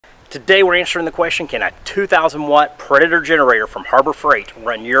Today we're answering the question, can a 2,000 watt Predator generator from Harbor Freight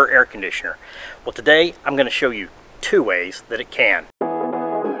run your air conditioner? Well, today I'm going to show you two ways that it can.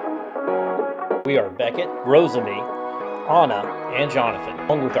 We are Beckett, Rosalie, Anna, and Jonathan,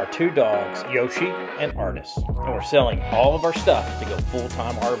 along with our two dogs, Yoshi and Artis. And we're selling all of our stuff to go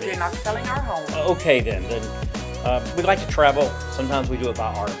full-time RV. You're not selling our home. Okay then. We like to travel. Sometimes we do it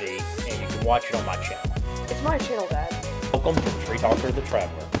by RV, and you can watch it on my channel. It's my channel, Dad. Welcome to Tree Talker the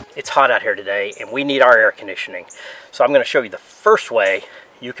Traveler. It's hot out here today and we need our air conditioning. So I'm going to show you the first way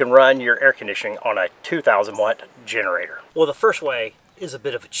you can run your air conditioning on a 2,000 watt generator. Well, the first way is a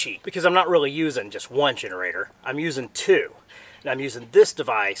bit of a cheat because I'm not really using just one generator. I'm using two. And I'm using this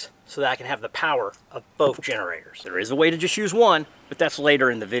device so that I can have the power of both generators. There is a way to just use one, but that's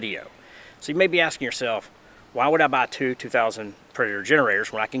later in the video. So you may be asking yourself, why would I buy two 2,000 Predator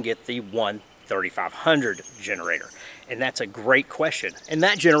generators when I can get the one 3,500 generator? And that's a great question. And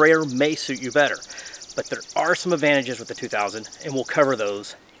that generator may suit you better. But there are some advantages with the 2,000, and we'll cover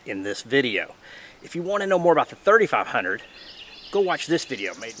those in this video. If you want to know more about the 3,500, go watch this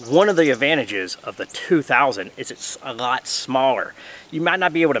video. One of the advantages of the 2,000 is it's a lot smaller. You might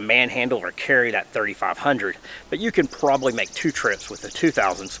not be able to manhandle or carry that 3,500, but you can probably make two trips with the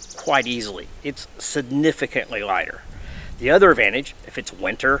 2,000s quite easily. It's significantly lighter. The other advantage, if it's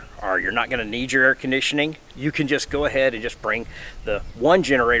winter or you're not going to need your air conditioning, you can just go ahead and just bring the one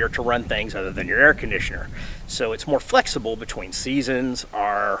generator to run things other than your air conditioner. So it's more flexible between seasons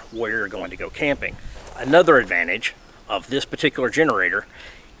or where you're going to go camping. Another advantage of this particular generator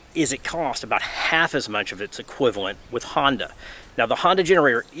is it costs about half as much of its equivalent with Honda. Now the Honda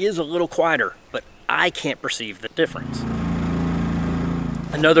generator is a little quieter, but I can't perceive the difference.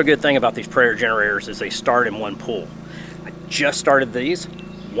 Another good thing about these Predator generators is they start in one pull. I just started these,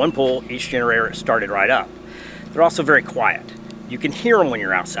 one pull, each generator started right up. They're also very quiet. You can hear them when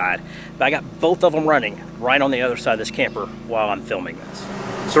you're outside, but I got both of them running right on the other side of this camper while I'm filming this.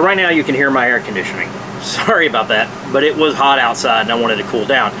 So right now you can hear my air conditioning. Sorry about that, but it was hot outside and I wanted to cool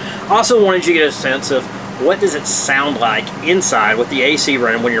down. Also wanted you to get a sense of what does it sound like inside with the AC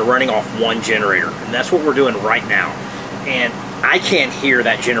running when you're running off one generator. And that's what we're doing right now. And I can't hear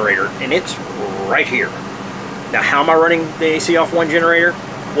that generator, and it's right here. Now, how am I running the AC off one generator?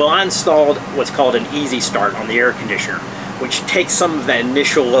 Well, I installed what's called an easy start on the air conditioner, which takes some of that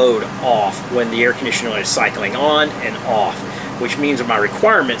initial load off when the air conditioner is cycling on and off, which means that my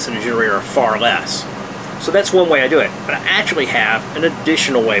requirements in the generator are far less. So that's one way I do it, but I actually have an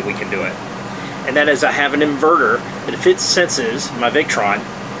additional way we can do it. And that is I have an inverter that if it senses, my Victron,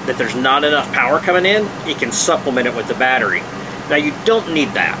 that there's not enough power coming in, it can supplement it with the battery. Now you don't need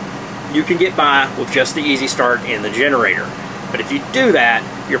that. You can get by with just the easy start in the generator. But if you do that,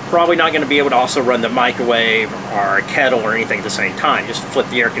 you're probably not going to be able to also run the microwave or a kettle or anything at the same time. Just flip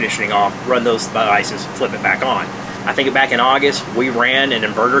the air conditioning off, run those devices, flip it back on. I think back in August, we ran an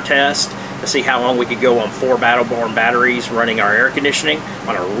inverter test to see how long we could go on 4 Battleborn batteries running our air conditioning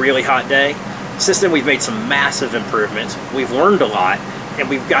on a really hot day. Since then, we've made some massive improvements. We've learned a lot, and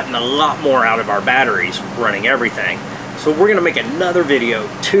we've gotten a lot more out of our batteries running everything. So we're going to make another video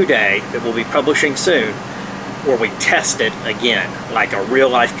today that we'll be publishing soon where we test it again, like a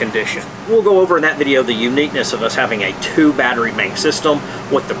real-life condition. We'll go over in that video the uniqueness of us having a 2 battery bank system,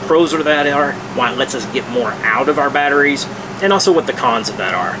 what the pros of that are, why it lets us get more out of our batteries, and also what the cons of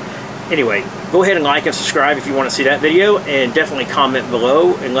that are. Anyway, go ahead and like and subscribe if you want to see that video, and definitely comment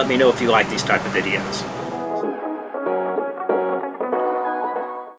below and let me know if you like these type of videos.